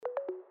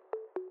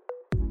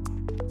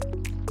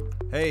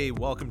Hey,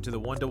 welcome to the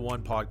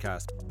One-to-One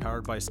podcast,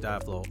 powered by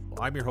Stafflow.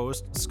 I'm your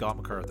host, Scott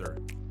MacArthur.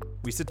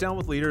 We sit down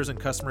with leaders in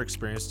customer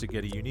experience to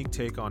get a unique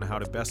take on how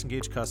to best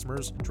engage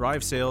customers,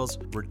 drive sales,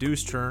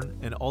 reduce churn,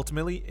 and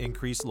ultimately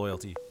increase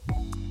loyalty.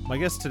 My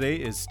guest today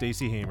is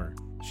Stacey Hamer.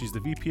 She's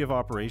the VP of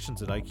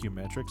Operations at IQ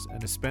Metrics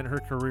and has spent her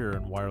career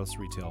in wireless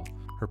retail.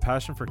 Her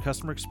passion for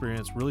customer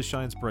experience really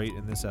shines bright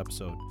in this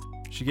episode.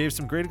 She gave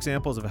some great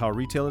examples of how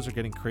retailers are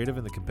getting creative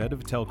in the competitive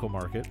telco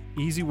market,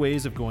 easy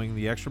ways of going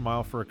the extra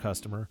mile for a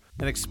customer,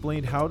 and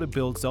explained how to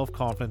build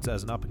self-confidence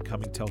as an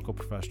up-and-coming telco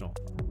professional.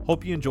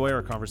 Hope you enjoy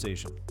our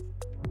conversation.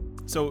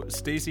 So,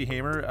 Stacey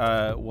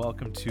Hamer,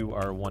 welcome to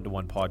our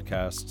One-to-One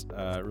podcast.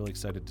 Really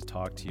excited to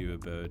talk to you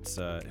about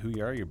who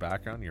you are, your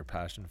background, and your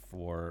passion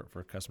for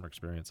customer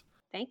experience.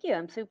 Thank you.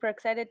 I'm super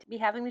excited to be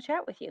having the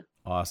chat with you.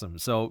 Awesome.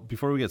 So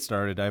before we get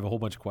started, I have a whole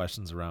bunch of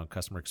questions around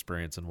customer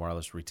experience and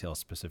wireless retail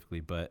specifically,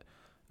 but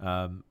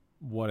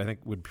what I think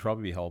would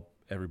probably help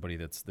everybody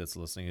that's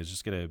listening is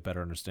just get a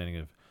better understanding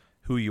of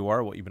who you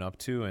are, what you've been up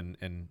to,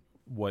 and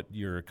what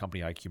your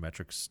company IQ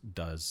Metrics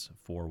does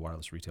for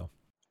wireless retail.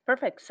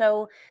 Perfect.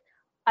 So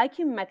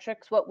IQ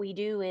Metrics, what we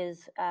do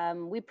is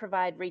we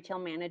provide retail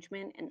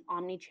management and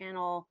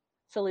omni-channel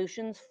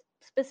solutions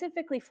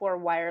specifically for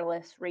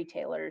wireless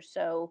retailers.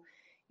 So,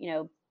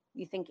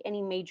 you think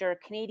any major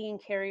Canadian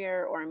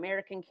carrier or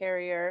American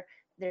carrier,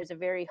 there's a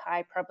very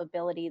high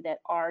probability that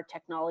our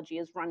technology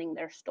is running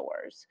their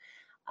stores.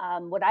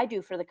 What I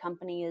do for the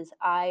company is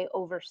I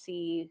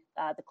oversee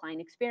the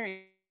client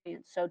experience,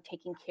 so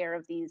taking care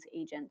of these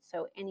agents.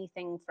 So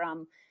anything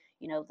from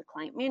the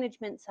client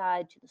management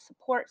side to the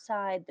support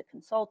side, the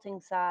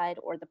consulting side,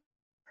 or the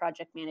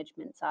project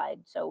management side.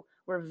 So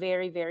we're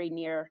very, very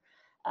near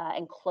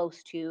and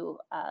close to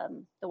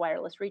the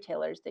wireless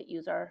retailers that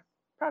use our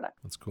product.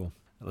 That's cool.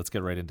 Let's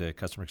get right into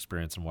customer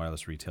experience and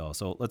wireless retail.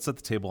 So let's set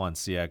the table on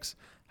CX.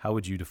 How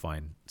would you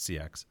define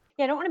CX?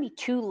 Yeah, I don't want to be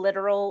too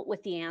literal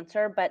with the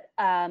answer, but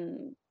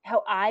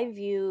how I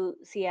view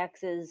CX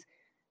is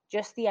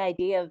just the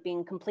idea of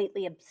being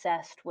completely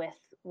obsessed with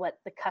what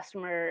the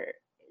customer's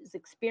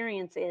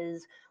experience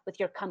is with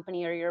your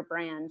company or your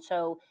brand.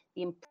 So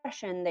the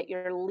impression that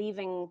you're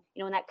leaving,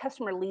 when that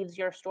customer leaves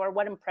your store,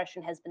 what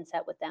impression has been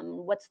set with them?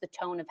 What's the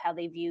tone of how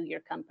they view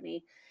your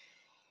company?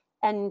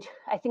 And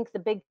I think the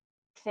big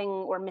thing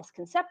or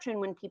misconception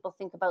when people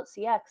think about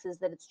CX is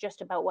that it's just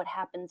about what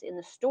happens in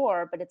the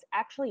store, but it's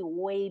actually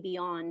way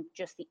beyond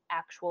just the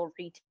actual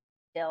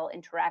retail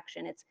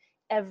interaction. It's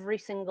every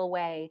single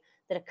way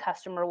that a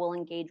customer will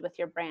engage with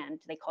your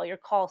brand. They call your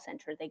call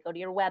center, they go to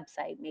your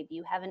website, maybe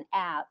you have an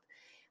app,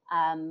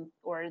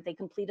 or they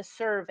complete a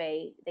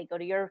survey, they go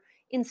to your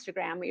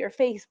Instagram or your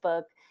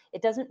Facebook.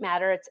 It doesn't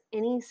matter. It's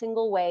any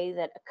single way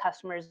that a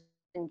customer is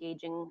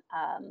engaging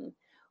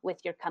with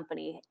your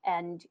company.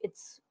 And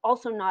it's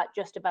also not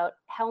just about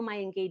how am I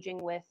engaging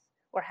with,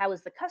 or how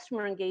is the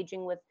customer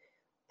engaging with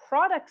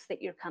products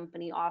that your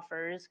company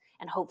offers,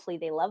 and hopefully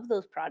they love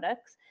those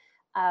products.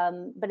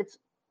 But it's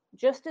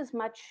just as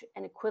much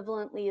and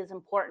equivalently as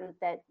important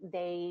that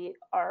they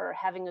are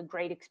having a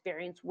great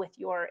experience with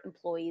your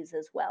employees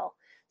as well.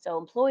 So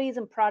employees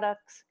and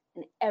products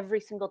and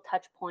every single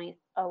touch point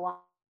along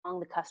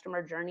the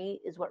customer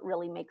journey is what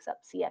really makes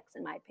up CX,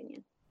 in my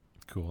opinion.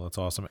 Cool. That's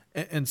awesome.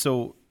 And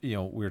so, we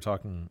were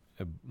talking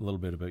a little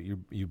bit about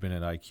you've been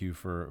at IQ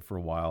for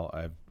a while.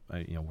 I've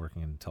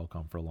working in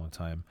telecom for a long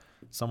time.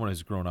 Someone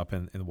who's grown up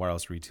in the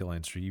wireless retail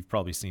industry, you've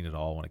probably seen it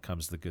all when it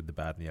comes to the good, the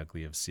bad, and the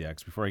ugly of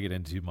CX. Before I get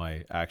into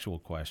my actual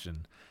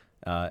question,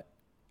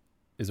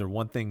 is there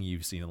one thing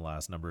you've seen in the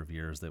last number of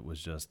years that was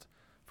just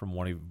from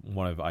one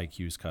of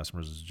IQ's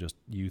customers is just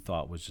you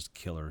thought was just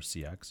killer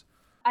CX?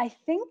 I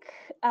think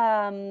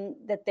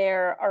that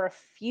there are a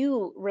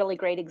few really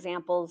great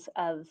examples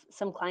of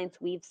some clients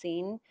we've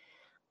seen.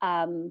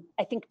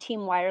 I think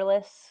Team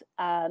Wireless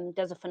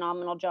does a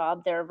phenomenal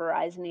job. They're a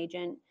Verizon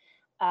agent.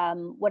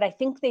 What I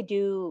think they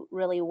do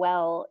really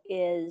well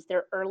is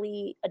they're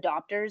early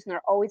adopters and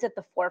they're always at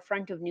the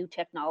forefront of new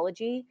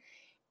technology.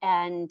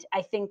 And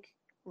I think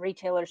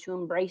retailers who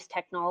embrace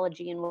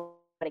technology and what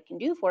it can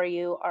do for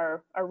you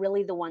are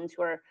really the ones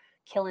who are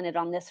killing it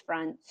on this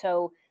front.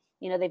 So,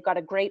 they've got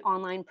a great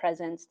online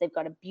presence. They've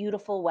got a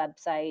beautiful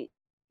website.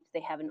 They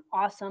have an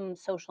awesome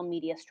social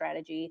media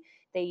strategy.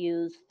 They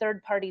use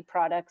third-party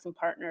products and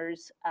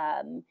partners,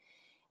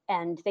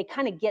 and they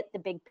kind of get the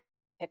big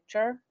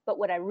picture. But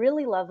what I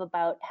really love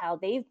about how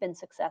they've been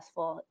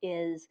successful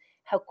is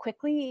how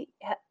quickly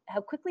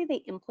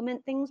they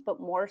implement things,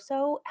 but more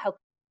so how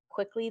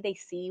quickly they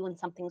see when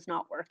something's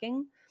not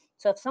working.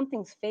 So if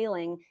something's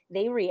failing,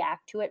 they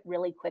react to it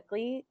really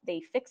quickly.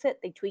 They fix it,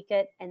 they tweak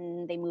it,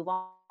 and they move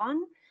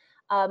on.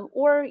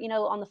 Or,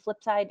 on the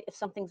flip side, if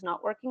something's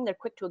not working, they're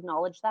quick to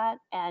acknowledge that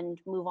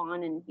and move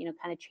on and,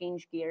 kind of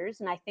change gears.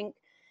 And I think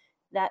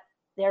that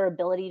their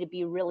ability to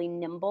be really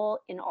nimble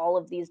in all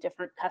of these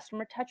different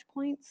customer touch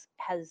points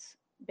has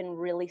been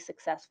really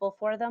successful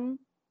for them.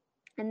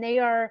 And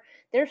they're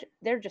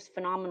just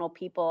phenomenal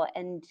people,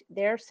 and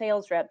their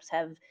sales reps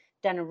have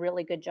done a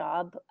really good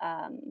job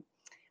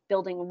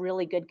building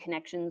really good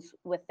connections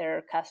with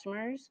their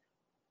customers.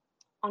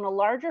 On a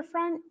larger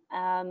front,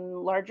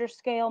 larger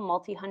scale,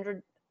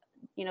 multi-hundred,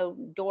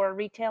 door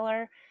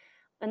retailer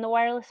in the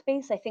wireless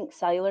space, I think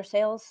cellular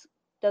sales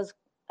does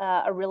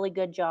a really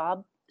good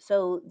job.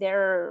 So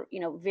they're,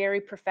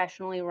 very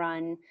professionally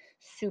run,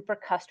 super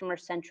customer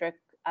centric,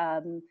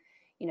 um,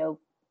 you know,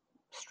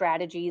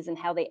 strategies and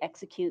how they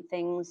execute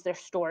things. Their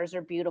stores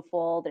are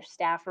beautiful. Their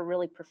staff are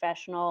really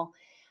professional.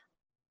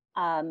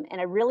 And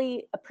I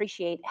really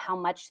appreciate how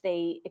much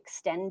they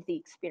extend the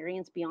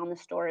experience beyond the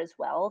store as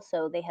well.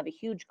 So they have a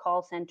huge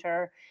call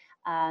center,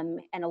 and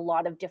a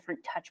lot of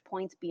different touch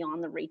points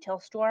beyond the retail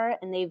store,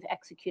 and they've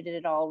executed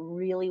it all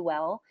really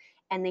well.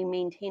 And they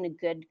maintain a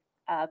good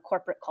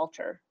corporate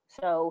culture.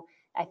 So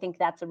I think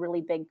that's a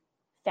really big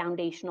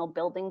foundational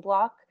building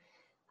block,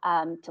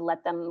 to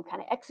let them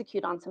kind of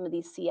execute on some of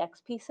these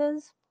CX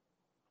pieces.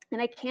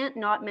 And I can't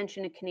not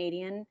mention a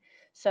Canadian.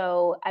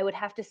 So I would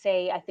have to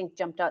say, I think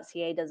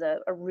Jump.ca does a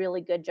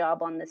really good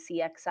job on the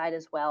CX side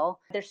as well.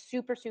 They're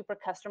super, super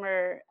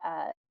customer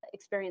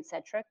experience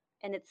centric,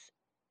 and it's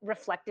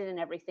reflected in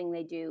everything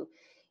they do.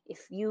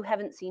 If you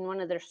haven't seen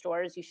one of their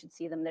stores, you should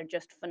see them. They're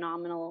just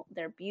phenomenal.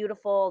 They're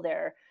beautiful.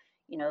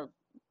 You know,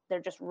 they're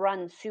just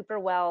run super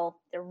well.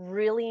 They're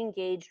really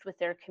engaged with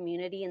their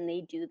community, and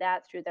they do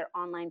that through their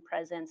online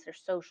presence, their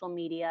social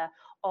media,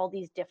 all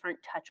these different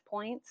touch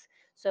points.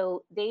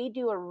 So they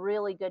do a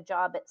really good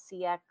job at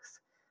CX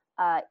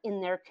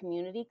in their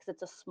community, because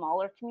it's a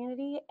smaller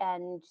community,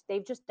 and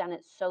they've just done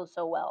it so,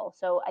 so well.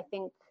 So I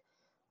think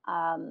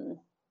um,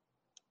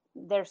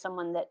 they're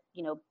someone that,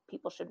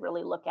 people should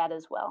really look at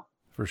as well.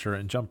 For sure.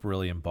 And Jump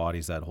really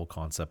embodies that whole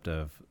concept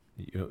of,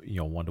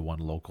 one-to-one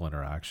local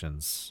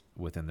interactions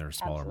within their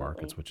smaller Absolutely.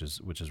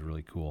 markets, which is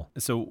really cool.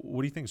 So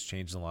what do you think's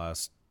changed in the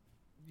last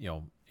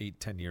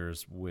 8-10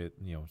 years with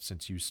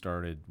since you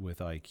started with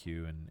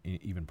IQ, and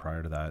even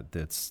prior to that,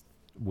 that's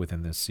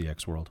within this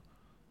CX world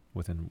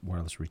within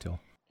wireless retail?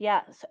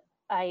 Yeah, so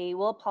I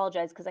will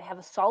apologize because I have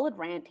a solid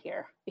rant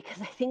here,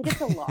 because I think it's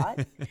a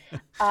lot.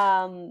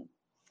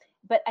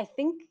 But I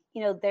think,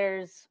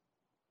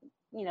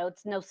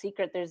 it's no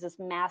secret there's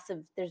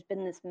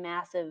been this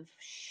massive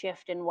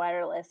shift in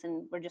wireless,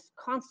 and we're just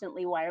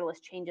constantly, wireless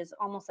changes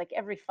almost like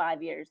every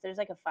 5 years. There's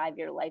like a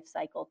 5-year life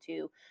cycle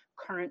to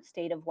current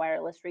state of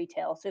wireless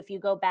retail. So if you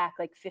go back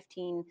like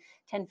 15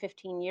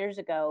 years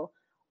ago,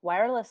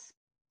 wireless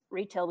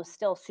retail was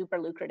still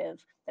super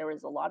lucrative. There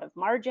was a lot of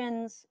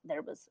margins,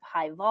 there was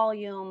high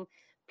volume,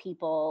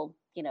 people,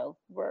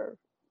 were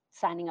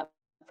signing up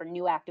for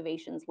new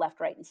activations left,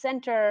 right, and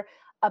center,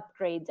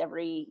 upgrades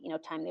every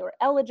time they were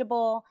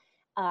eligible.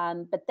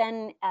 But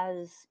then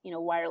as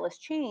wireless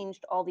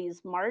changed, all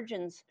these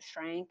margins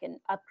shrank and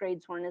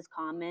upgrades weren't as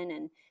common,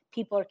 and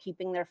people are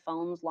keeping their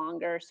phones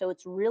longer. So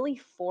it's really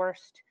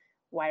forced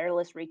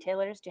wireless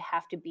retailers to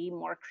have to be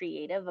more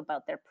creative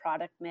about their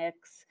product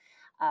mix,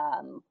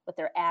 what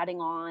they're adding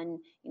on,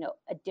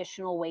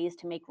 additional ways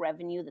to make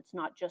revenue that's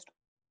not just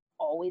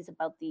always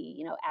about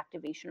the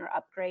activation or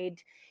upgrade.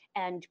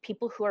 And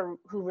people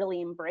who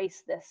really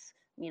embrace this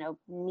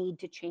need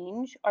to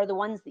change are the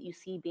ones that you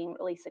see being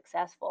really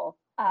successful.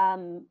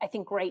 I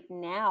think right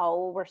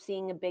now we're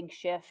seeing a big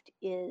shift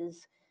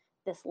is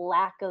this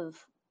lack of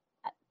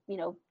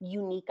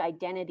unique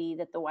identity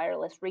that the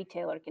wireless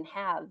retailer can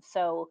have.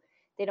 So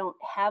they don't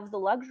have the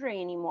luxury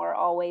anymore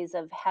always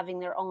of having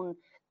their own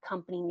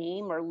company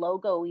name or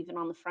logo even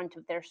on the front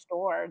of their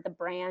store. The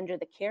brand or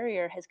the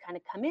carrier has kind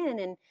of come in,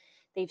 and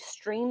they've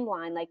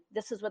streamlined, like,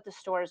 this is what the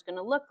store is going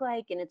to look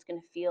like, and it's going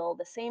to feel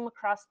the same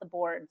across the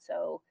board.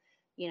 So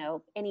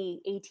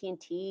any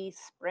AT&T,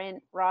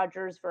 Sprint,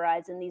 Rogers,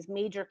 Verizon, these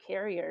major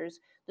carriers,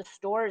 the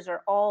stores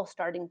are all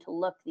starting to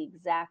look the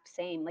exact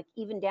same, like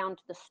even down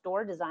to the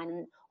store design,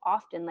 and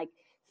often like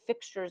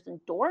fixtures and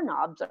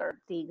doorknobs are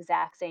the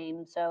exact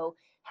same. So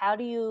how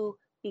do you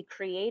be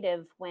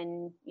creative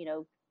when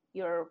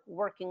you're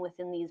working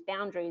within these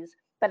boundaries?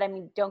 But I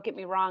mean, don't get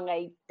me wrong,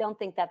 I don't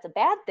think that's a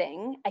bad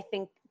thing. I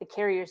think the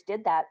carriers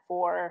did that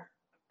for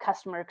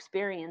customer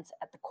experience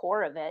at the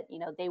core of it.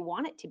 They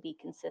want it to be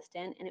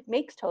consistent, and it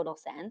makes total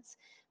sense.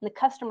 And the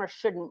customer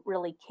shouldn't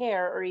really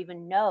care or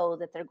even know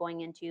that they're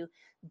going into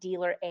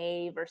dealer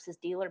A versus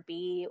dealer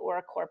B or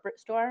a corporate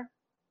store.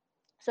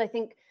 So I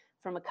think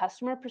from a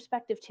customer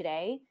perspective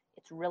today,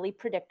 it's really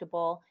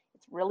predictable,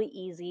 it's really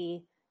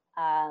easy.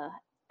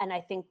 And I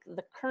think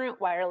the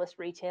current wireless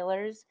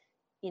retailers,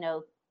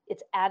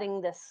 it's adding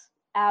this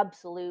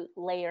absolute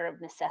layer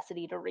of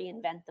necessity to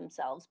reinvent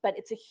themselves, but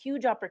it's a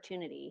huge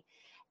opportunity.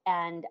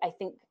 And I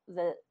think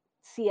the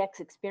CX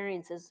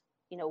experience is,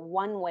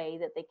 one way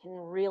that they can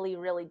really,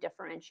 really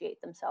differentiate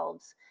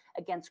themselves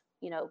against,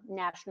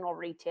 national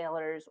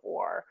retailers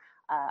or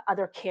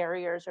other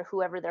carriers or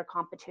whoever their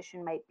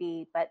competition might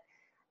be. But,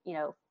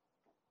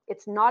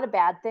 it's not a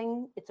bad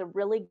thing. It's a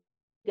really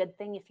good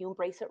thing if you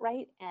embrace it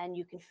right, and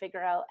you can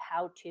figure out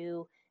how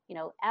to,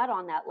 add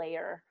on that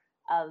layer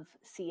of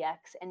CX.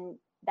 And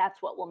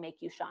that's what will make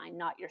you shine,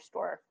 not your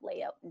store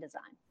layout and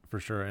design. For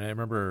sure. And I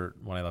remember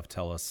when I left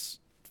TELUS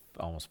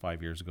almost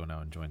 5 years ago now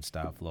and joined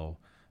Staflo,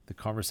 the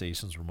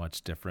conversations were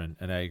much different.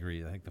 And I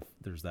agree. I think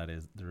there is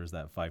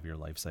that 5-year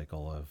life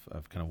cycle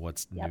of kind of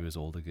what's Yep. new is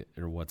old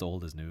or what's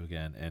old is new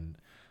again. And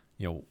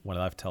when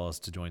I left TELUS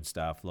to join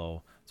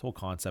StaffFlow, this whole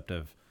concept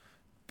of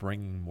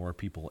bringing more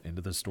people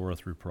into the store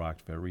through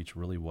proactive outreach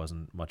really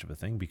wasn't much of a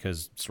thing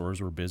because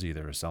stores were busy.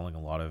 They were selling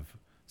a lot of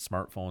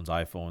smartphones,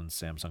 iPhones,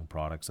 Samsung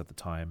products at the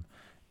time.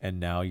 And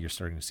now you're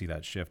starting to see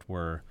that shift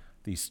where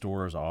these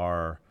stores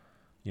are,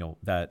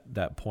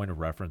 that point of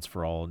reference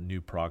for all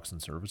new products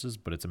and services,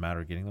 but it's a matter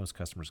of getting those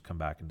customers to come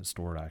back into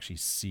store to actually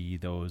see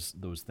those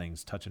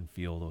things, touch and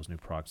feel those new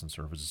products and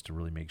services to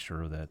really make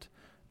sure that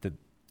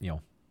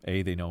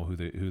A, they know who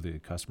the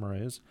customer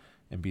is,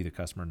 and B, the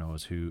customer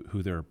knows who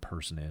their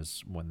person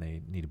is when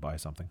they need to buy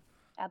something.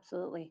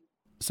 Absolutely.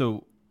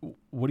 So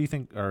what do you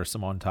think are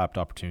some untapped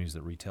opportunities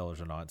that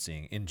retailers are not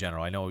seeing in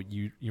general? I know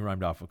you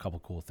rhymed off a couple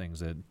cool things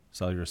that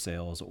Cellular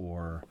Sales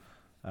or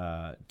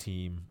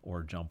Team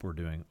or Jump were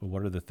doing.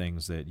 What are the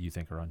things that you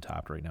think are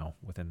untapped right now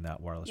within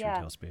that wireless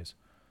retail space?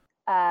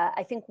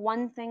 I think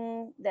one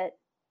thing that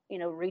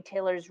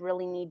retailers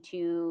really need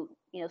to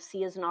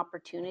see as an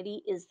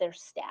opportunity is their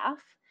staff.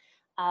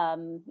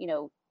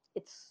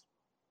 It's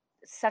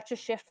such a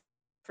shift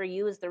for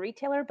you as the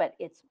retailer, but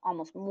it's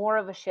almost more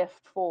of a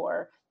shift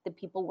for the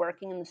people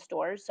working in the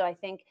stores. So I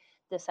think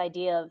this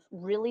idea of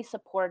really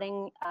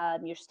supporting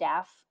your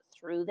staff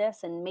through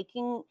this and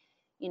making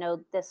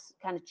this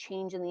kind of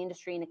change in the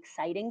industry an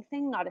exciting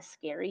thing, not a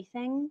scary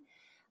thing,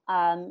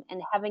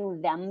 and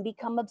having them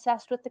become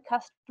obsessed with the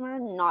customer,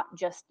 not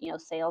just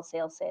sales,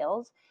 sales,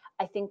 sales.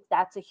 I think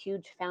that's a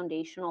huge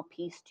foundational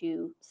piece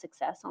to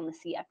success on the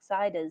CX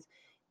side is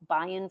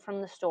buy-in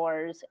from the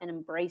stores and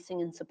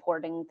embracing and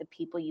supporting the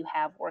people you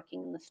have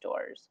working in the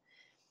stores.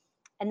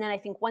 And then I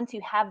think once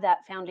you have that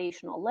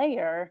foundational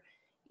layer,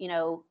 you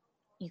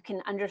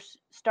can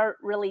start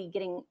really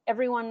getting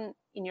everyone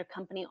in your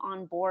company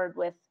on board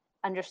with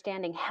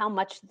understanding how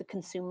much the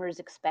consumers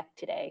expect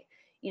today.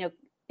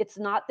 It's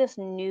not this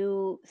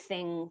new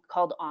thing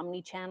called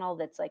omni-channel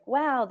that's like,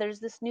 wow,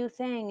 there's this new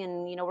thing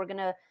and we're going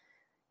to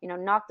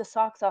knock the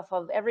socks off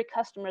of every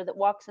customer that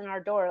walks in our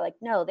door. Like,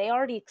 no, they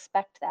already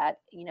expect that.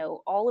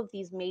 All of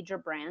these major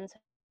brands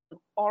have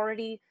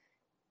already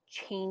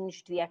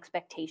changed the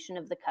expectation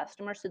of the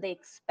customer. So they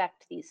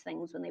expect these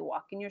things when they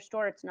walk in your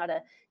store. It's not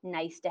a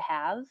nice to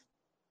have.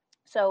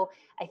 So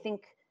I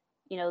think,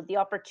 the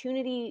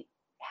opportunity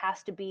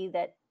has to be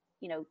that,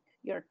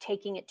 you're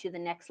taking it to the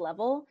next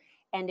level.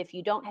 And if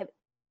you don't have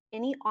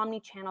any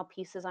omni-channel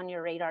pieces on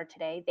your radar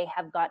today, they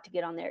have got to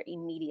get on there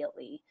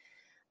immediately.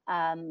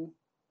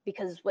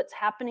 Because what's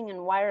happening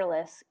in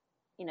wireless,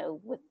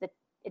 with the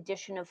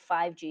addition of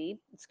 5G,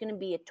 it's going to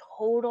be a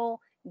total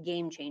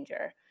game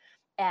changer.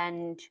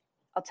 And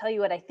I'll tell you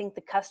what, I think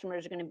the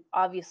customers are going to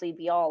obviously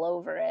be all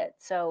over it.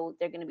 So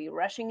they're going to be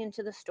rushing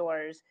into the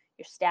stores.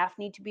 Your staff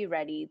need to be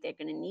ready. They're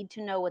going to need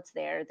to know what's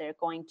there. They're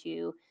going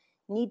to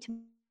need to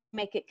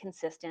make it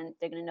consistent.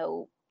 They're going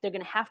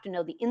to have to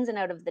know the ins and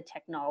out of the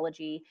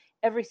technology,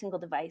 every single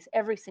device,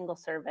 every single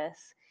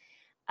service.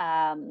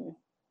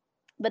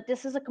 But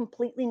this is a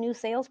completely new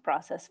sales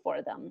process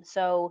for them.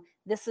 So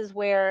this is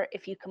where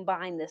if you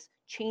combine this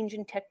change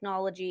in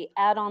technology,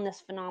 add on this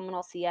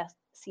phenomenal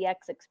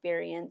CX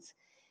experience,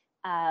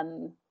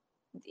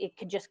 it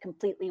could just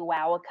completely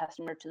wow a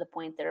customer to the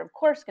point they're of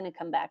course going to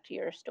come back to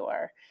your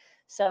store.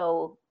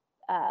 So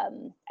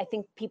I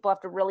think people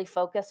have to really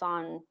focus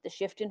on the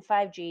shift in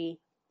 5G,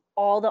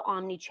 all the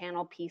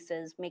omni-channel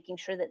pieces, making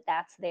sure that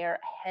that's there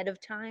ahead of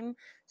time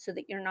so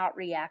that you're not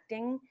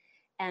reacting,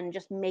 and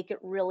just make it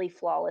really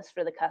flawless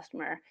for the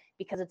customer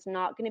because it's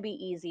not going to be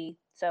easy.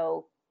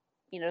 So,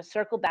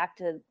 circle back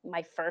to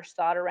my first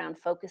thought around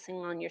focusing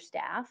on your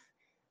staff.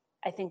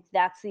 I think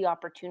that's the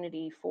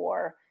opportunity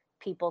for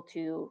people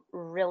to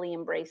really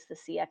embrace the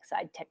CX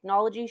side.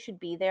 Technology should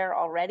be there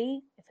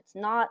already. If it's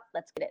not,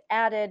 let's get it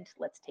added.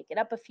 Let's take it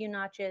up a few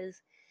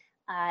notches.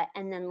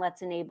 And then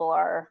let's enable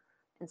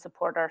and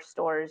support our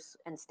stores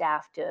and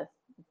staff to,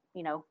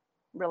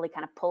 really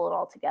kind of pull it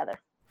all together.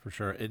 For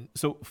sure. And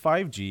so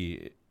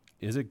 5G,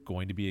 is it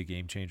going to be a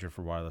game changer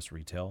for wireless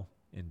retail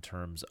in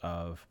terms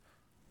of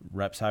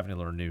reps having to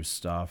learn new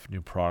stuff,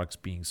 new products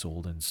being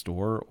sold in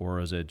store? Or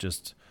is it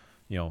just,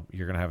 you're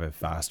going to have a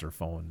faster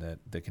phone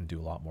that can do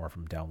a lot more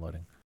from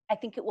downloading? I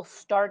think it will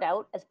start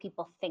out as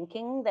people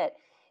thinking that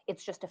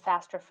it's just a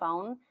faster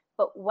phone.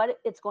 But what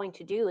it's going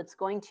to do, it's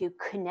going to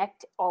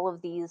connect all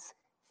of these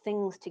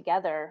things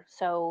together.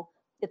 So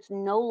it's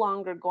no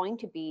longer going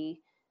to be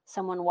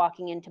someone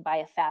walking in to buy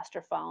a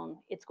faster phone.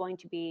 It's going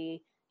to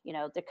be,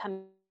 they're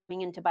coming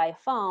in to buy a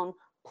phone,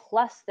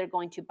 plus they're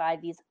going to buy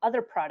these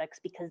other products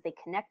because they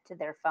connect to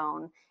their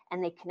phone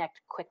and they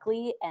connect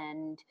quickly,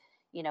 and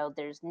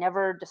there's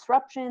never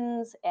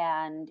disruptions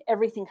and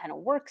everything kind of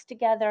works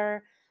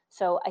together.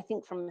 So I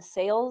think from a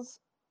sales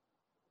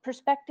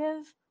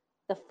perspective,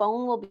 the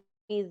phone will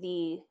be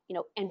the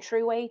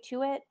entryway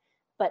to it,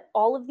 but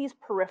all of these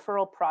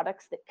peripheral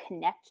products that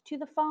connect to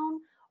the phone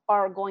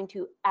are going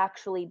to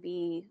actually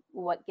be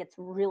what gets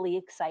really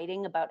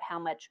exciting about how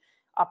much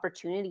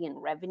opportunity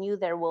and revenue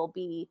there will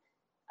be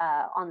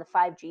on the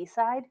 5G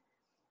side.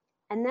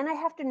 And then I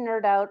have to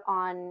nerd out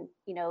on,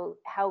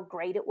 how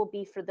great it will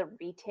be for the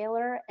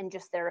retailer and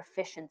just their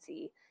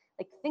efficiency.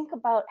 Like, think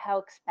about how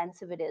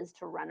expensive it is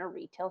to run a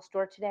retail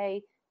store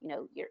today.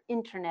 Your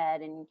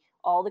internet and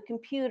all the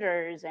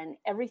computers and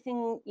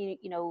everything,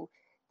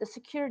 the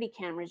security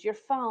cameras, your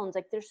phones.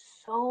 Like, there's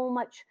so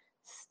much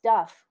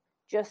stuff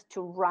just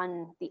to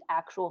run the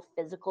actual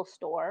physical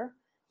store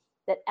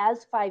that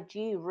as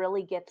 5G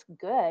really gets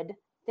good,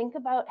 think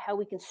about how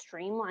we can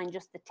streamline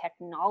just the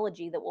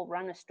technology that will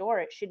run a store.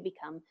 It should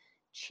become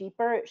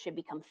cheaper, it should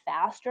become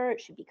faster,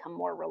 it should become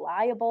more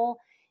reliable.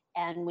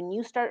 And when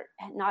you start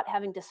not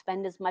having to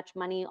spend as much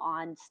money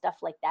on stuff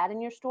like that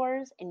in your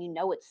stores, and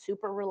it's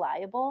super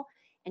reliable,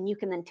 and you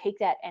can then take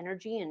that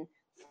energy and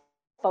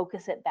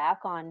focus it back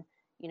on,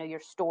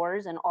 your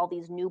stores and all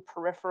these new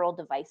peripheral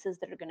devices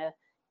that are going to,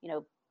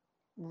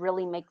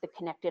 really make the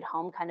connected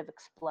home kind of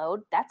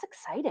explode. That's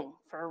exciting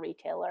for a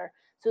retailer.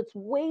 So it's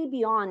way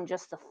beyond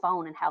just the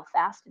phone and how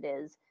fast it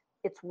is.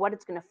 It's what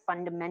it's going to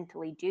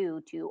fundamentally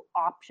do to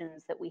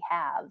options that we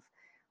have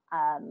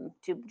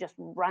to just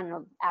run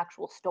an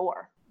actual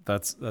store.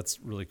 That's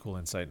really cool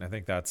insight, and I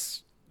think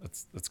that's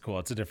cool.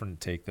 It's a different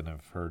take than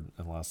I've heard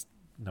in the last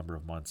number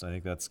of months. I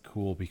think that's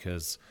cool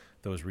because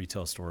those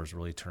retail stores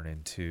really turn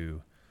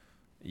into,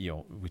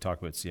 we talk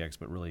about CX,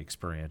 but really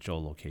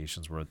experiential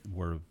locations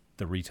where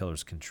the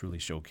retailers can truly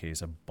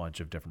showcase a bunch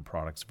of different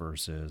products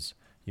versus,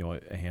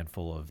 a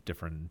handful of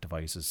different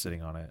devices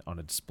sitting on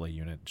a display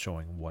unit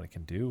showing what it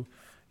can do.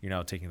 You're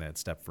now taking that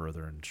step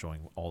further and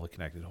showing all the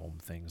connected home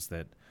things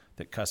that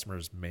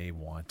customers may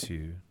want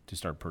to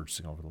start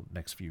purchasing over the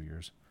next few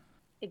years.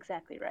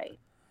 Exactly right.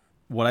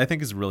 What I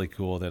think is really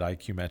cool that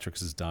IQ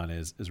Metrics has done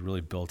is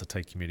really built a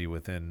tight community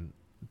within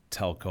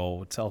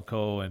telco.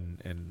 Telco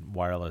and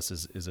wireless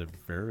is a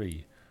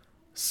very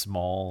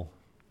small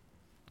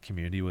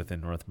community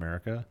within North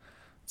America.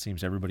 It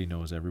seems everybody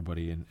knows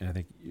everybody, and I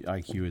think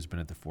IQ has been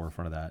at the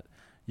forefront of that.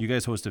 You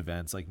guys host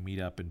events like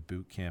Meetup and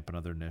Boot Camp and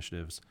other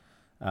initiatives.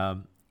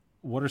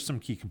 What are some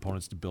key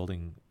components to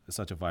building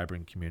such a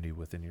vibrant community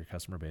within your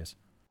customer base?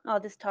 Oh,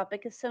 this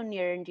topic is so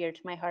near and dear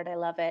to my heart. I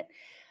love it.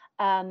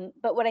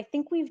 But what I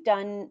think we've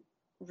done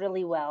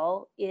really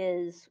well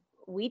is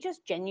we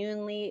just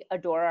genuinely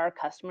adore our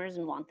customers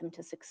and want them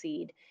to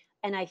succeed.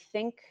 And I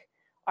think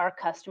our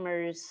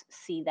customers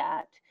see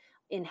that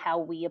in how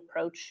we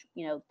approach,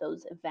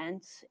 those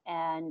events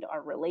and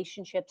our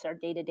relationships, our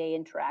day-to-day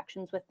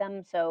interactions with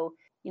them. So,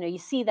 you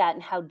see that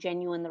in how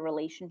genuine the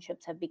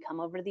relationships have become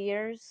over the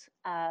years.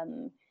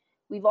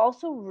 We've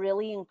also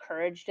really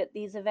encouraged at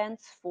these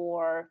events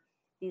for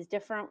these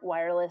different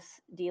wireless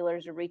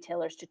dealers or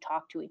retailers to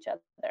talk to each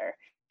other,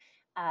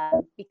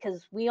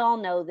 because we all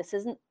know this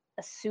isn't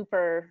a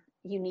super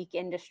unique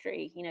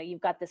industry.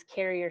 You've got this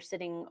carrier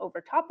sitting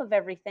over top of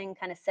everything,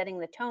 kind of setting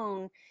the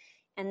tone,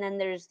 and then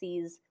there's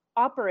these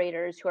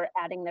operators who are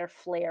adding their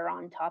flair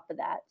on top of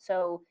that.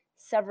 So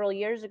several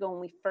years ago when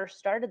we first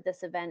started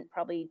this event,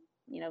 probably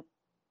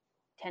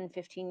 10,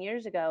 15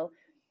 years ago,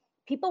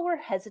 people were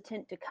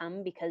hesitant to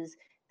come because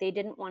they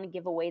didn't want to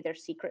give away their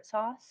secret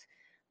sauce.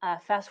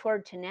 Fast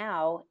forward to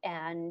now,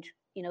 and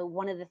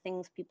one of the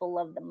things people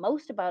love the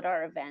most about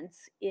our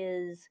events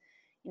is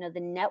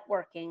the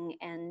networking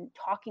and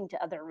talking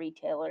to other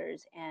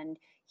retailers and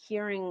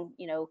hearing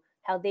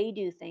how they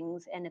do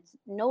things. And it's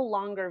no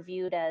longer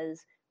viewed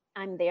as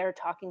I'm there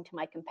talking to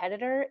my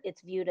competitor. It's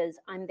viewed as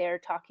I'm there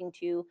talking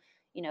to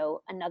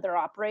another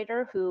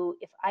operator who,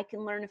 if I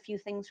can learn a few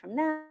things from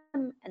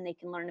them and they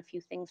can learn a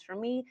few things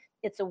from me,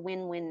 it's a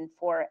win-win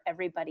for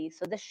everybody.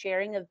 So the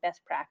sharing of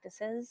best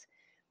practices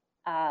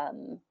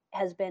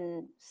has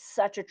been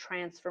such a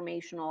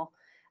transformational,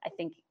 I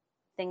think,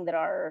 thing that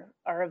our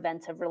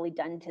events have really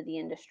done to the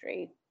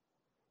industry.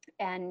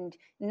 And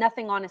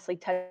nothing honestly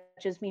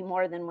touches me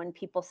more than when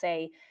people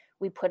say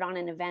we put on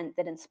an event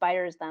that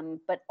inspires them,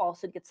 but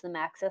also gets them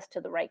access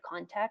to the right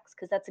context,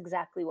 because that's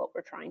exactly what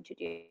we're trying to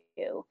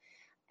do.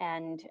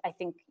 And I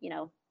think,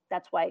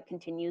 that's why it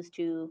continues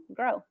to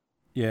grow.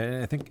 Yeah,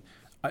 and I think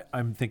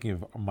I'm thinking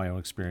of my own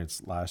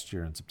experience last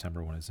year in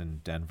September when I was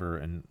in Denver,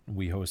 and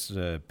we hosted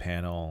a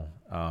panel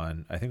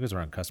on, I think it was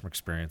around customer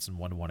experience and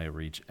one-to-one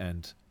outreach.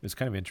 And it was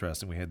kind of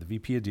interesting. We had the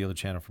VP of dealer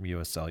channel from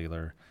US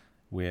Cellular.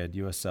 We had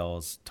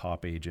USCell's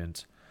top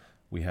agent.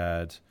 We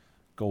had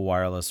Go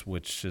Wireless,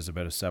 which is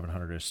about a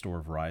 700-ish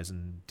store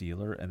Verizon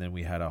dealer. And then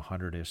we had a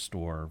 100-ish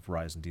store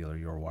Verizon dealer,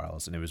 Your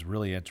Wireless. And it was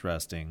really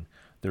interesting.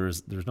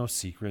 There's no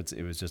secrets.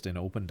 It was just an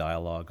open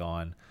dialogue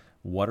on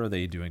what are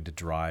they doing to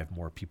drive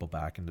more people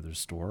back into their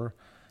store.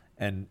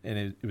 And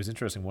it was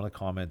interesting. One of the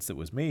comments that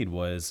was made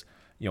was,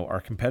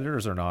 our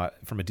competitors are not,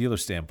 from a dealer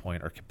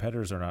standpoint, our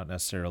competitors are not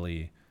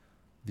necessarily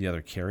the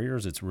other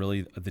carriers. It's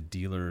really the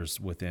dealers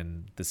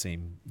within the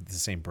same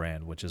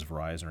brand, which is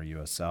Verizon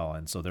or USCell.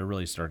 And so they're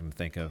really starting to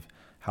think of,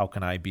 how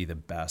can I be the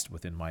best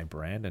within my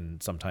brand?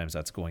 And sometimes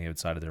that's going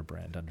outside of their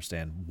brand to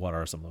understand what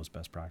are some of those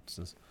best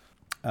practices.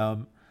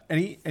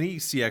 Any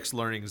CX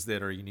learnings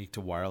that are unique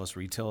to wireless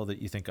retail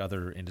that you think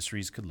other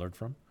industries could learn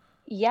from?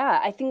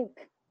 Yeah, I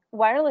think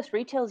Wireless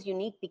retail is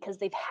unique because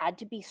they've had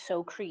to be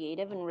so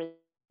creative and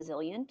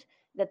resilient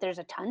that there's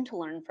a ton to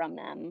learn from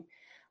them.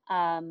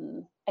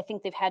 I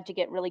think they've had to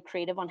get really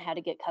creative on how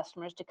to get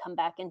customers to come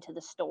back into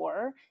the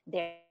store,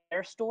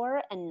 their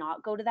store, and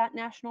not go to that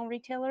national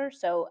retailer.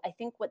 So I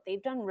think what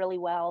they've done really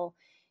well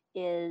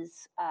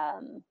is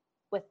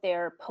with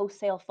their post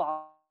sale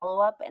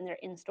follow up and their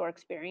in store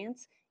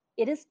experience,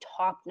 it is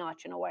top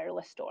notch in a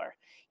wireless store.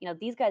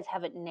 These guys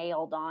have it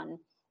nailed on.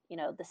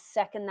 The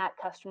second that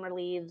customer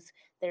leaves,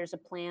 there's a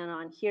plan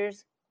on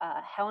here's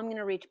how I'm going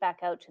to reach back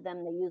out to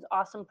them. They use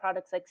awesome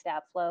products like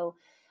StatFlow.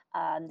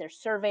 They're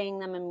surveying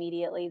them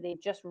immediately.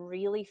 They've just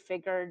really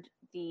figured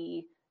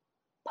the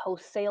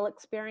post sale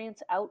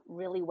experience out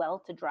really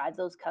well to drive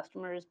those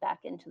customers back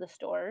into the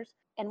stores.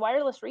 And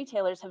wireless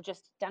retailers have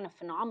just done a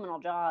phenomenal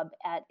job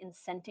at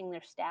incenting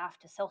their staff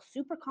to sell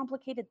super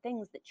complicated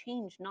things that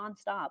change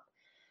nonstop.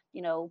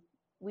 You know,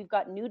 we've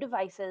got new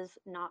devices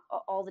not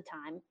all the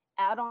time.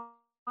 Add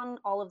on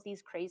all of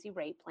these crazy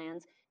rate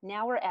plans.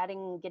 Now we're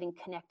adding getting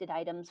connected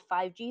items.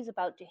 5G is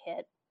about to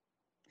hit.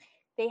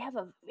 They have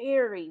a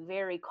very,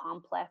 very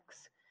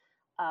complex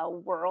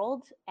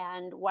world,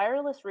 and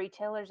wireless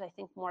retailers, I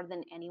think more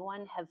than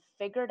anyone, have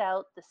figured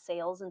out the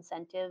sales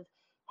incentive,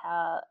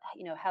 how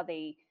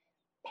they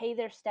pay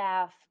their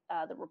staff,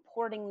 the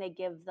reporting they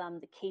give them,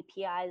 the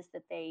KPIs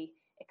that they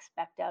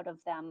expect out of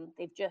them.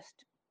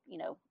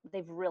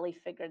 They've really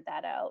figured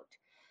that out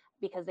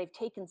because they've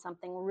taken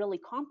something really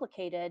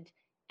complicated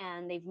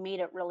and they've made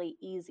it really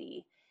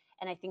easy.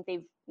 And I think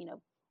they've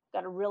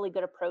got a really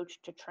good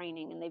approach to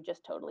training, and they've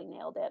just totally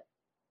nailed it.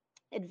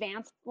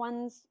 Advanced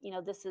ones,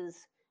 this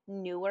is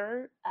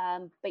newer,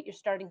 but you're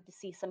starting to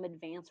see some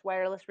advanced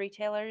wireless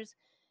retailers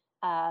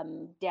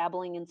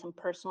dabbling in some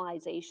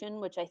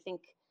personalization, which I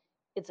think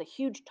it's a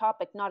huge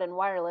topic, not in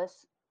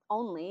wireless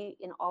only,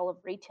 in all of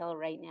retail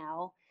right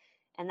now.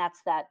 And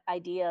that's that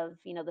idea of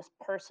this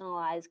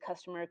personalized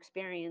customer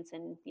experience,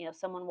 and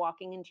someone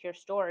walking into your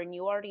store and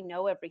you already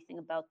know everything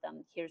about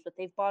them. Here's what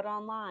they've bought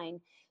online,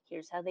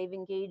 here's how they've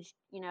engaged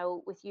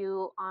with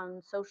you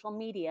on social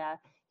media,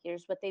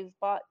 here's what they've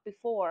bought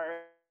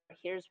before,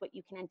 here's what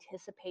you can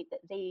anticipate that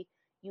they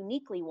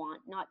uniquely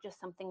want, not just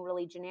something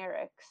really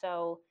generic.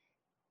 So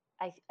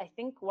I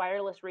think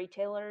wireless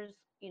retailers,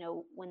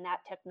 when that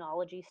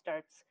technology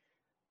starts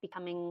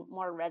becoming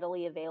more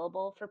readily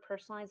available for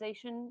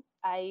personalization,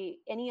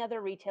 any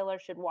other retailer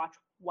should watch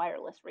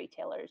wireless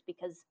retailers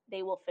because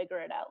they will figure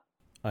it out.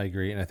 I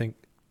agree. And I think,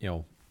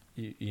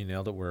 you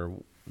nailed it where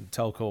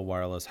telco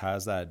wireless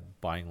has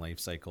that buying life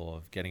cycle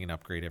of getting an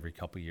upgrade every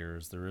couple of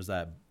years. There is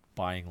that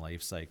buying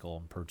life cycle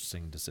and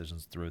purchasing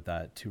decisions throughout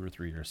that 2 or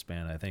 3 year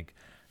span. I think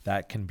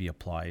that can be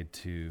applied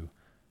to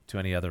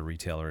any other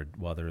retailer,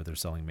 whether they're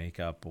selling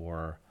makeup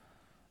or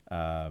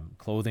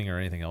clothing or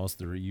anything else.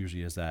 There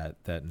usually is that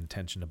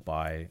intention to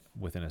buy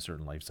within a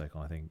certain life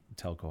cycle. I think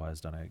telco has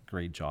done a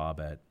great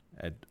job at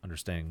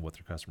understanding what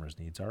their customers'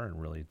 needs are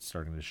and really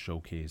starting to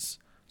showcase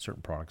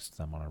certain products to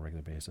them on a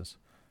regular basis.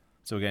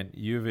 So again,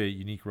 you have a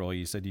unique role.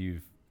 You said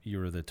you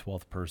were the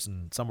 12th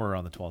person, somewhere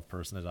around the 12th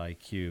person at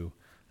IQ.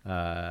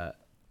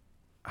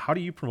 How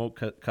do you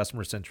promote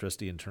customer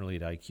centricity internally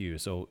at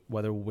IQ? So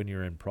whether when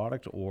you're in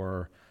product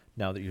or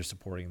now that you're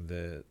supporting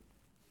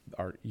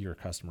your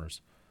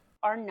customers.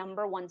 Our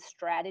number one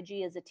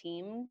strategy as a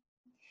team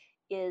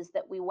is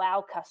that we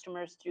wow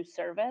customers through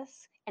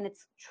service, and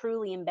it's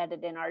truly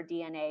embedded in our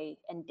DNA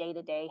and day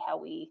to day how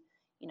we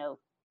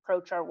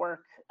approach our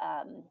work,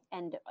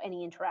 and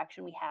any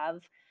interaction we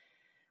have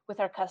with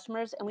our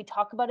customers. And we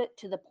talk about it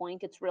to the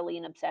point it's really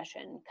an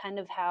obsession, kind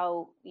of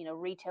how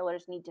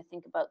retailers need to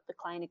think about the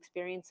client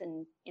experience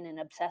in an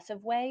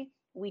obsessive way.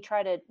 We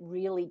try to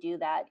really do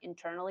that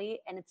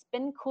internally, and it's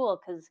been cool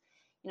because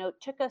it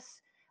took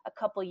us a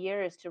couple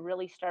years to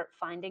really start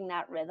finding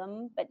that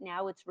rhythm, but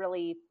now it's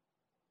really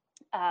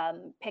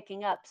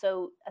picking up.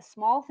 So a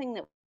small thing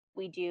that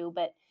we do,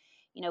 but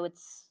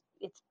it's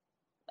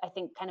I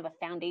think kind of a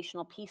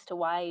foundational piece to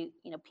why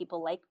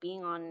people like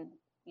being on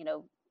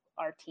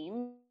our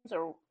teams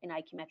or in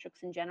IQ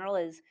Metrics in general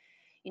is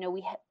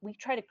we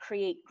try to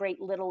create great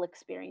little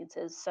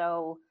experiences.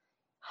 So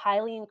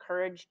highly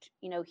encouraged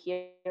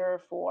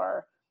here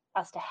for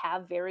us to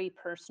have very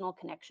personal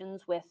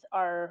connections with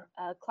our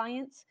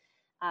clients.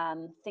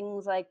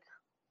 Things like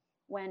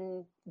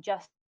when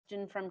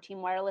Justin from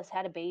Team Wireless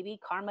had a baby,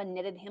 Karma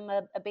knitted him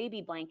a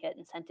baby blanket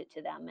and sent it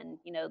to them. And,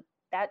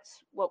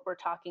 that's what we're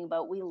talking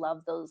about. We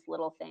love those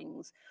little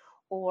things.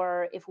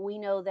 Or if we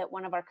know that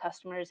one of our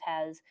customers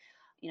has,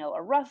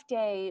 a rough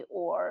day,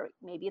 or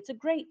maybe it's a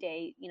great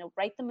day,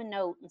 write them a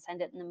note and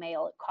send it in the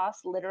mail. It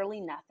costs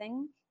literally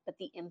nothing, but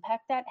the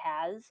impact that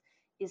has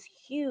is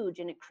huge,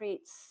 and it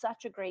creates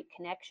such a great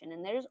connection.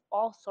 And there's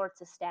all sorts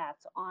of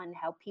stats on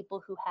how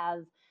people who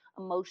have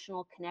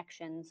emotional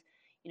connections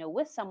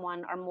with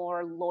someone are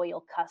more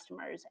loyal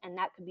customers. And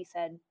that could be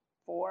said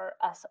for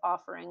us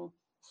offering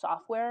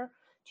software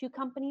to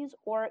companies,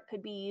 or it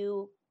could be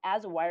you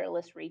as a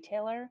wireless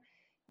retailer.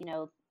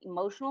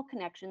 Emotional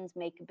connections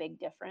make a big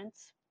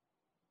difference.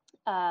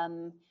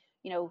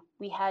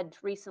 We had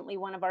recently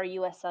one of our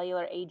US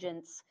Cellular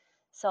agents,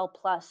 Cell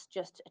Plus,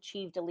 just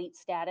achieved elite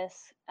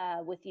status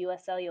with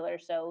US Cellular.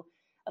 So,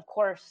 of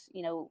course,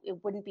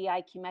 it wouldn't be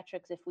IQ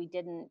Metrics if we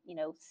didn't,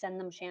 send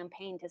them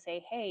champagne to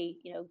say, hey,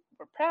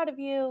 we're proud of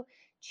you.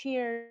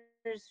 Cheers.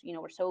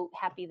 We're so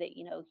happy that,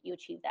 you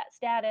achieved that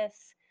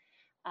status.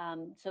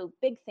 So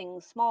big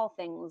things, small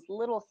things,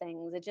 little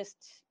things, it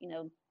just,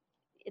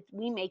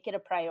 we make it a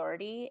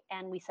priority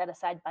and we set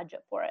aside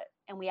budget for it.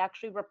 And we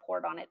actually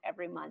report on it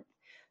every month.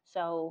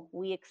 So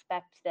we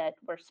expect that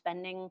we're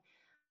spending,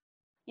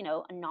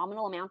 a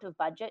nominal amount of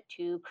budget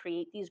to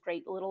create these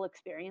great little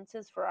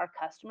experiences for our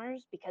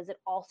customers, because it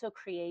also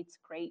creates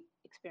great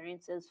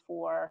experiences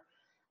for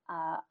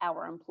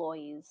our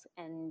employees.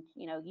 And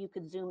you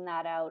could zoom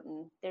that out,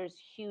 and there's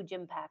huge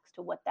impacts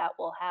to what that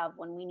will have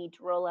when we need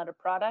to roll out a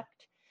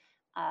product,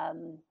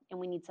 and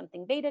we need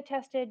something beta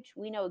tested.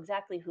 We know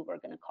exactly who we're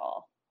going to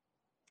call.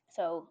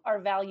 So our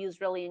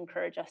values really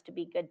encourage us to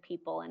be good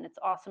people, and it's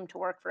awesome to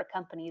work for a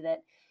company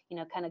that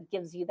kind of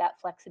gives you that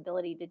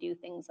flexibility to do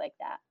things like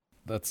that.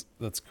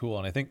 That's cool.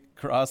 And I think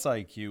cross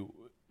IQ,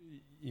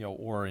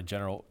 or in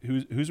general,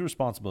 whose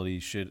responsibility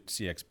should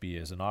CX be?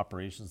 As an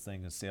operations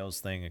thing, a sales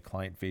thing, a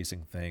client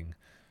facing thing?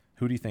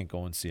 Who do you think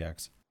owns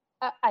CX?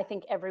 I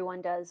think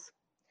everyone does.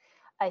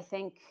 I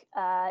think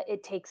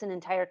it takes an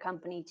entire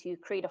company to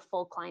create a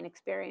full client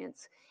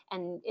experience.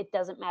 And it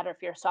doesn't matter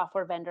if you're a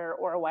software vendor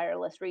or a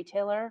wireless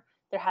retailer,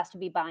 there has to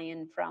be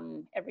buy-in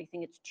from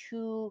everything. It's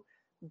too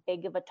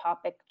big of a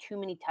topic, too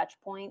many touch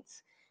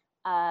points.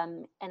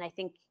 And I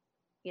think,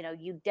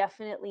 you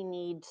definitely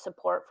need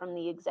support from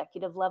the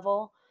executive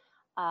level,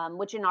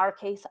 which in our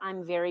case,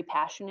 I'm very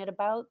passionate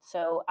about.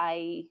 So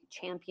I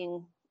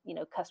champion,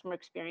 customer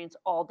experience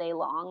all day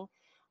long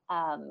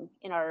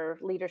in our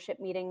leadership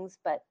meetings.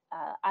 But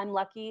I'm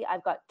lucky.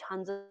 I've got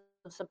tons of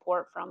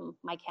support from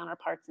my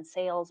counterparts in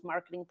sales,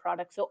 marketing,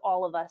 products. So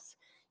all of us,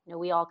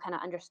 we all kind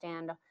of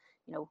understand,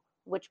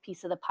 which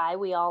piece of the pie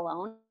we all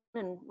own,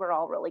 and we're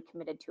all really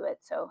committed to it.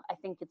 So I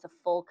think it's a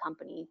full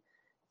company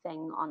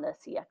thing on the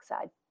CX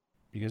side.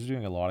 You guys are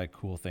doing a lot of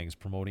cool things,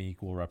 promoting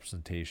equal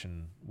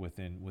representation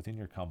within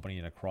your company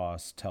and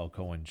across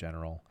telco in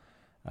general.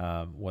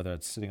 Whether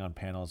it's sitting on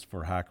panels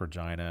for Hack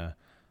Regina,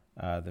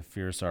 the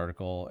Fierce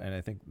article, and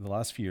I think the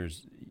last few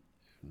years,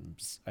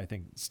 I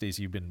think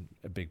Stacey, you've been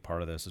a big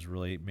part of this, is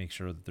really make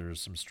sure that there's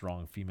some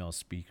strong female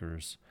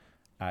speakers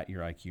at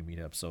your IQ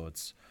meetup. So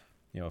it's,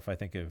 if I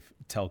think of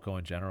telco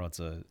in general, it's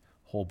a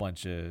whole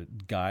bunch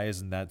of guys,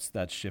 and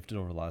that's shifted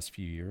over the last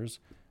few years.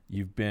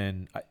 You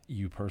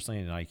personally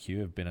in IQ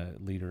have been a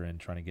leader in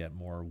trying to get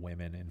more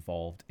women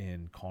involved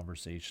in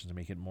conversations and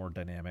make it more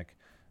dynamic,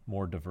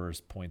 more diverse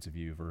points of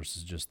view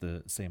versus just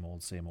the same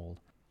old, same old.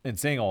 And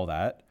saying all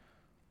that,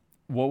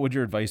 what would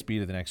your advice be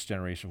to the next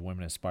generation of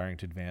women aspiring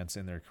to advance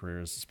in their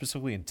careers,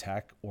 specifically in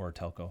tech or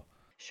telco?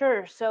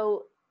 Sure.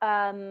 So,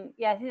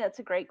 yeah, I think that's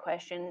a great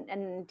question,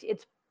 and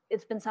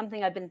it's been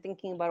something I've been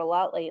thinking about a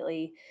lot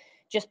lately,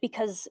 just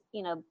because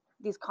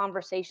these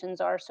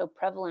conversations are so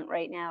prevalent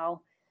right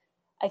now.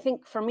 I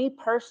think for me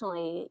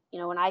personally,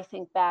 when I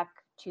think back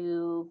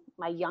to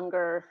my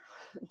younger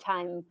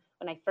time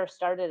when I first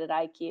started at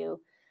IQ,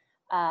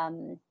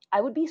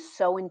 I would be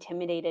so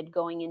intimidated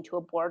going into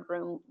a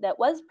boardroom that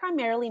was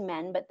primarily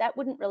men, but that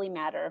wouldn't really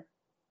matter.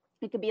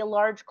 It could be a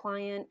large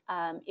client,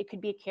 it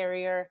could be a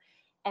carrier.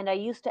 And I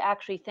used to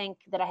actually think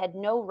that I had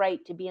no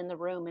right to be in the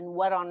room, and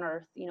what on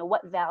earth,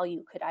 what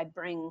value could I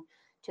bring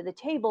to the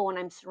table when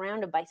I'm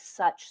surrounded by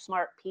such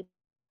smart people?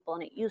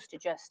 And it used to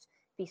just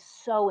be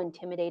so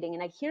intimidating.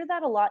 And I hear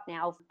that a lot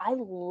now. I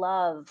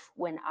love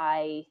when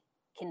I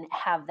can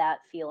have that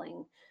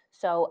feeling.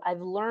 So I've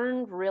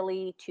learned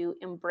really to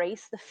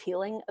embrace the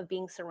feeling of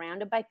being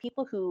surrounded by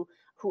people who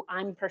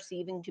I'm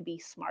perceiving to be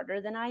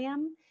smarter than I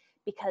am,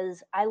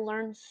 because I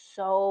learned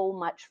so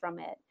much from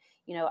it.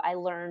 I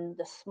learned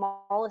the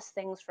smallest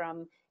things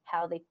from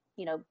how they,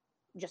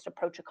 just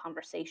approach a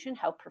conversation,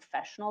 how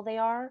professional they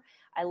are.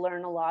 I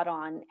learn a lot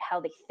on how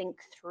they think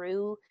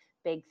through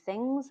big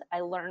things. I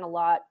learn a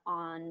lot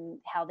on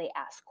how they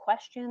ask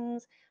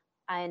questions.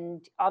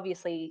 And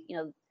obviously,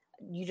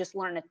 you just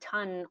learn a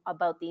ton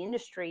about the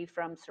industry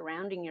from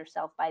surrounding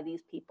yourself by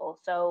these people.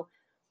 So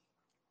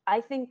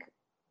I think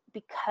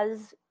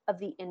because of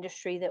the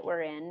industry that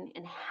we're in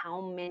and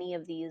how many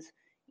of these,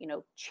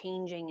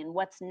 changing and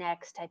what's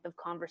next type of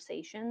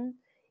conversation,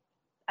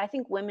 I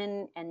think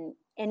women and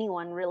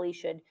anyone really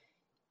should,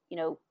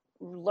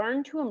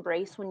 learn to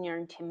embrace when you're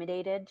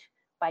intimidated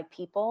by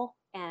people,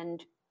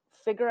 and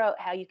figure out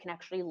how you can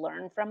actually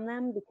learn from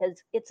them,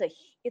 because it's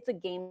a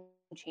game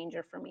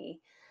changer for me.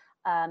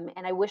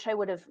 And I wish I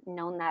would have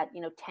known that,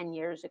 10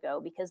 years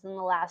ago, because in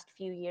the last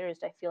few years,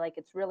 I feel like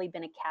it's really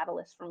been a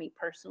catalyst for me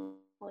personally.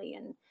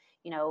 And,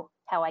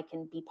 how I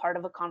can be part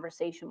of a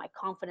conversation. My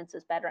confidence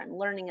is better. I'm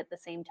learning at the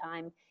same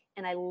time.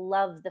 And I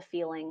love the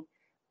feeling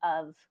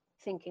of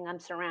thinking I'm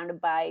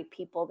surrounded by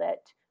people that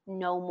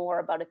know more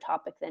about a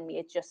topic than me.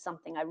 It's just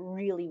something I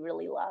really,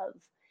 really love.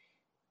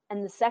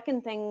 And the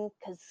second thing,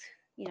 because,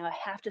 I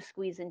have to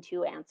squeeze in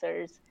two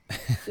answers,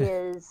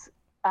 is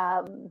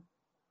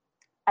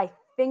I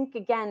think,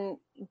 again,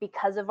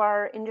 because of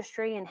our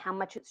industry and how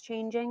much it's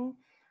changing,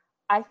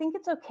 I think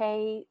it's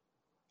okay.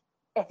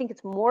 I think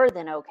it's more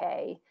than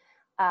okay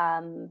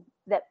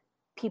that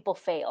people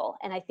fail.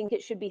 And I think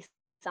it should be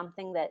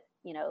something that,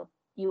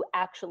 you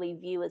actually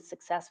view as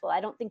successful.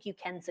 I don't think you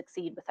can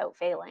succeed without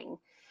failing.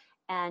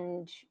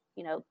 And,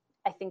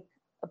 I think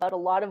about a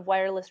lot of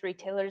wireless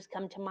retailers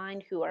come to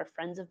mind who are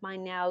friends of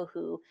mine now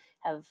who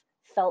have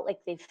felt like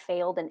they've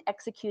failed in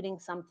executing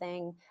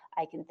something.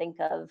 I can think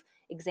of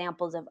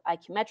examples of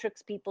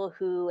IQ people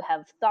who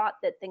have thought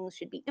that things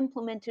should be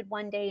implemented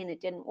one day and it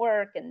didn't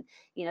work. And,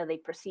 they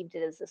perceived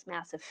it as this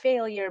massive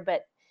failure.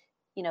 But,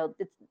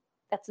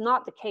 that's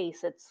not the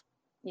case. It's,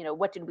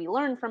 what did we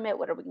learn from it?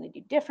 What are we going to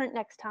do different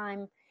next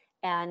time?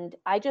 And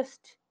I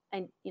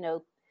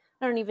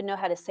don't even know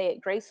how to say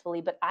it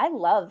gracefully, but I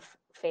love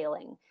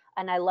failing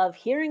and I love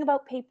hearing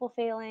about people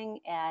failing,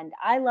 and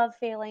I love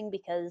failing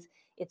because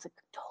it's a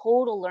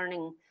total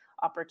learning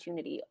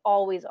opportunity.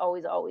 Always,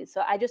 always, always.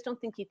 So I just don't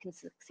think you can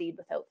succeed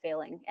without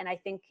failing. And I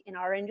think in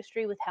our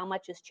industry, with how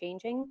much is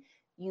changing,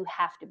 you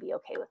have to be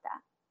okay with that.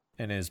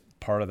 And is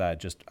part of that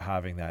just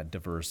having that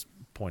diverse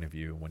point of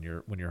view when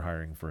you're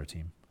hiring for a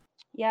team?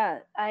 Yeah,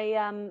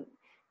 I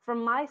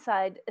from my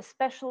side,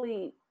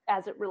 especially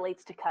as it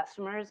relates to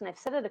customers, and I've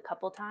said it a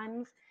couple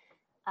times,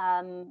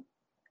 um,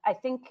 I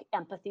think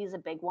empathy is a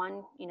big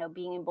one.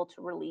 Being able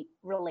to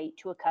relate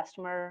to a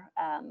customer,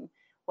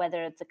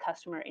 whether it's a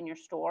customer in your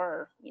store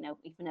or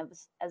even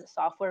as a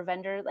software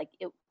vendor, like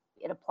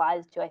it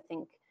applies to, I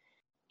think,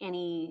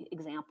 any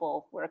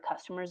example where a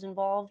customer is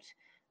involved.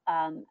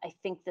 I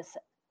think this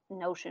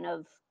notion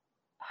of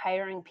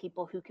hiring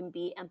people who can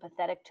be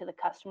empathetic to the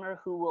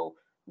customer, who will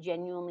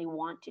genuinely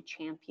want to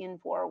champion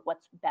for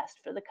what's best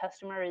for the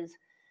customer, is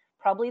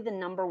probably the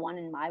number one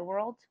in my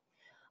world.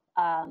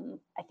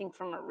 I think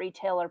from a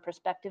retailer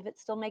perspective, it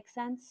still makes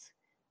sense.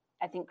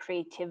 I think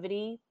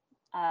creativity,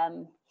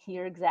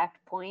 your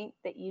exact point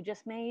that you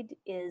just made,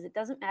 is it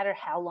doesn't matter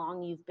how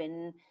long you've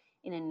been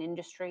in an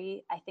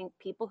industry. I think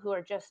people who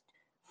are just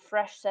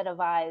fresh set of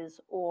eyes,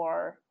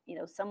 or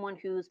someone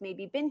who's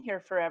maybe been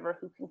here forever,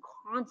 who can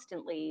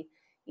constantly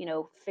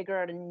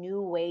figure out a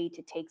new way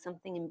to take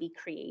something and be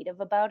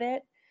creative about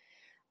it.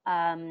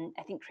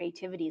 I think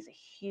creativity is a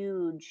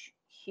huge,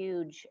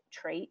 huge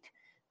trait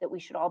that we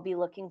should all be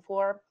looking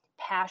for.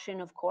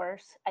 Passion, of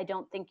course. I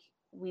don't think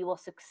we will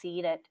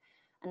succeed at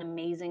an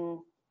amazing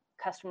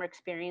customer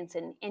experience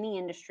in any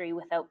industry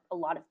without a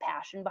lot of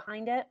passion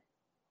behind it.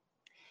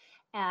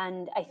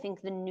 And I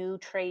think the new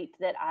trait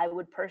that I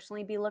would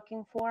personally be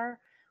looking for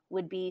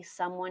would be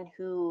someone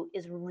who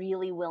is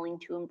really willing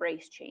to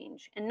embrace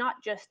change, and not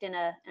just in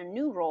a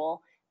new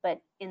role, but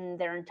in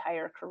their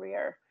entire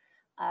career.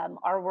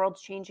 Our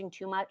world's changing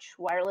too much.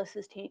 Wireless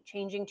is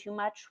changing too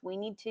much. We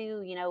need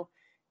to,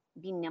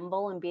 be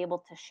nimble and be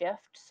able to shift.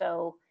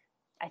 So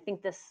I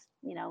think this,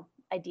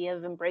 idea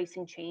of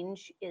embracing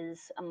change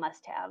is a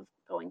must-have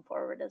going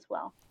forward as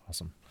well.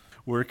 Awesome.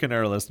 Where can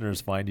our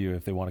listeners find you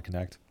if they want to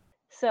connect?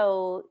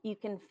 So you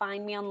can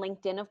find me on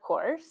LinkedIn, of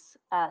course,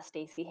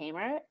 Stacey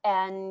Hamer,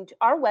 and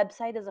our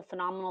website is a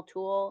phenomenal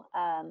tool.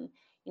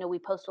 We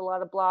post a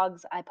lot of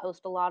blogs. I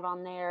post a lot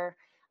on there.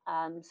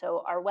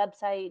 So our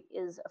website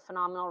is a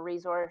phenomenal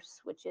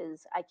resource, which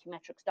is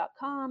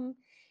iqmetrics.com.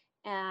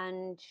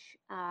 And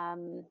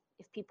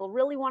if people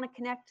really want to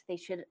connect, they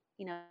should,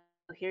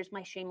 here's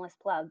my shameless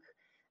plug.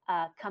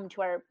 Come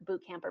to our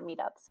boot camp or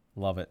meetups.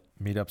 Love it.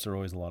 Meetups are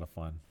always a lot of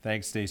fun.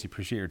 Thanks, Stacey.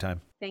 Appreciate your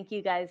time. Thank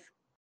you, guys.